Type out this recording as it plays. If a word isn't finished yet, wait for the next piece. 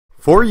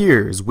For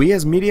years, we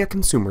as media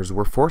consumers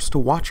were forced to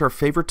watch our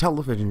favorite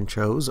television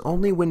shows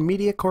only when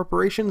media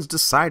corporations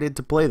decided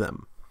to play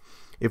them.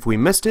 If we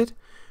missed it,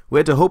 we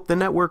had to hope the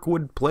network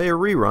would play a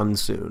rerun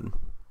soon.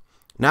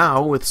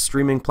 Now, with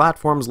streaming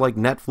platforms like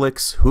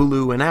Netflix,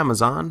 Hulu, and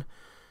Amazon,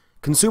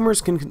 consumers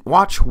can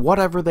watch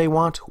whatever they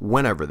want,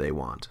 whenever they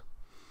want.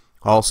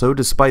 Also,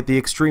 despite the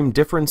extreme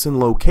difference in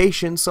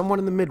location, someone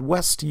in the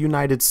Midwest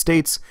United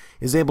States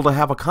is able to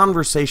have a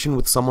conversation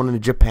with someone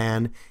in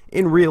Japan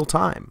in real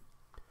time.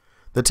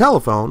 The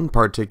telephone,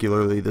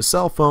 particularly the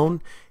cell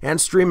phone, and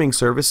streaming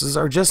services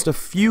are just a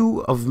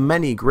few of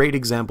many great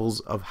examples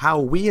of how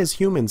we as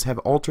humans have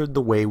altered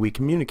the way we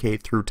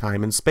communicate through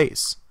time and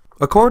space.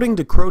 According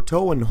to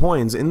Croteau and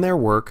Hoynes in their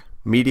work,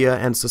 Media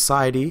and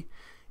Society,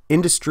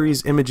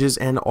 Industries, Images,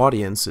 and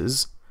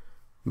Audiences,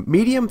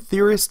 medium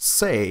theorists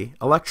say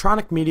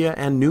electronic media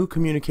and new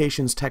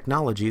communications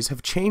technologies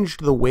have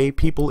changed the way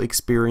people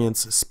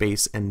experience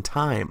space and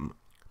time.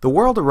 The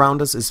world around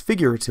us is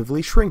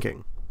figuratively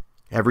shrinking.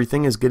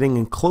 Everything is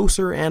getting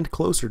closer and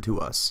closer to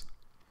us.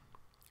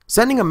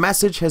 Sending a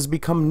message has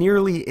become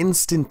nearly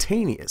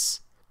instantaneous.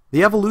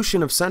 The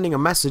evolution of sending a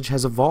message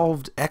has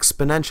evolved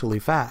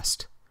exponentially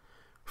fast.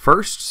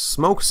 First,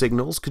 smoke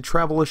signals could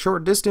travel a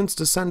short distance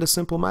to send a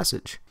simple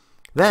message.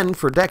 Then,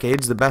 for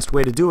decades, the best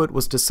way to do it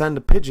was to send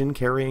a pigeon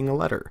carrying a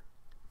letter.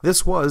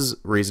 This was,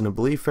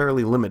 reasonably,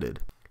 fairly limited.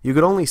 You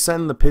could only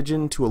send the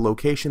pigeon to a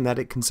location that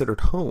it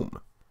considered home.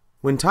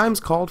 When times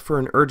called for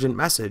an urgent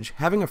message,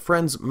 having a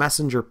friend's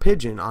messenger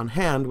pigeon on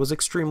hand was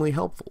extremely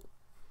helpful.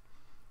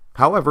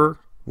 However,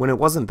 when it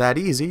wasn't that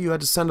easy, you had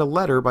to send a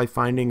letter by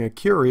finding a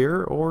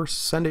courier or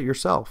send it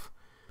yourself.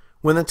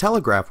 When the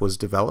telegraph was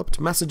developed,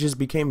 messages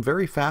became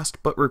very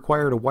fast but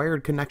required a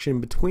wired connection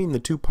between the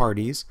two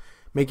parties,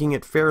 making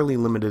it fairly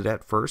limited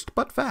at first,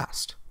 but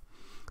fast.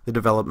 The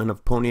development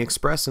of Pony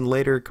Express and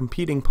later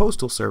competing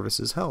postal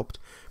services helped,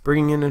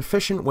 bringing an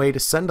efficient way to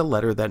send a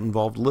letter that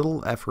involved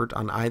little effort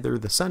on either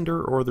the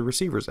sender or the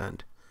receiver's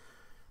end.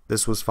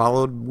 This was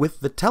followed with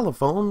the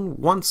telephone,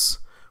 once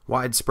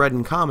widespread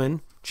and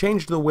common,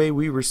 changed the way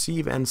we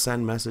receive and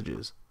send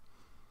messages,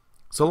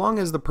 so long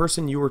as the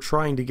person you were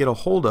trying to get a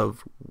hold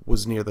of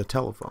was near the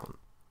telephone.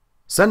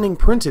 Sending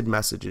printed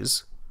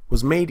messages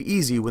was made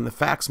easy when the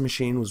fax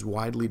machine was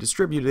widely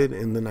distributed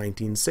in the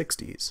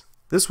 1960s.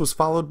 This was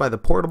followed by the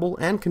portable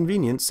and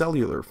convenient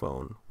cellular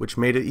phone, which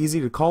made it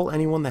easy to call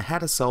anyone that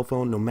had a cell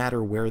phone no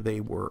matter where they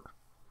were.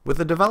 With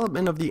the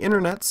development of the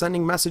internet,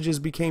 sending messages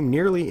became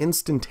nearly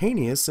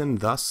instantaneous, and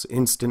thus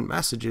instant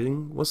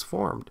messaging was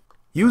formed.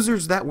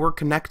 Users that were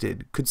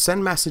connected could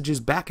send messages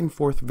back and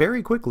forth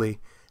very quickly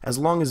as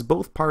long as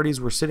both parties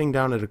were sitting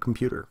down at a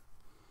computer.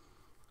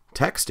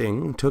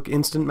 Texting took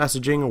instant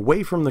messaging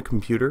away from the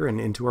computer and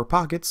into our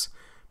pockets,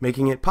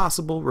 making it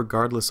possible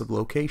regardless of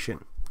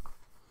location.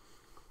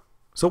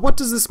 So what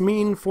does this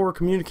mean for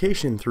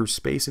communication through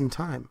space and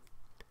time?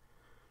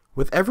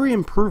 With every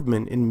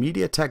improvement in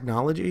media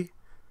technology,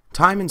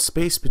 time and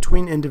space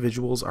between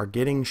individuals are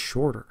getting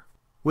shorter.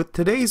 With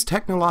today's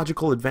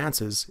technological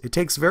advances, it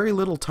takes very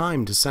little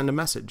time to send a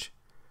message,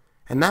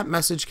 and that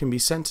message can be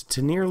sent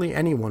to nearly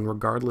anyone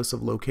regardless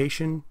of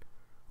location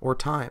or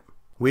time.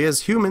 We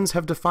as humans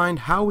have defined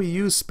how we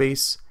use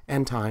space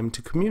and time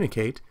to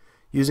communicate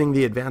using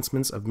the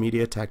advancements of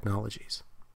media technologies.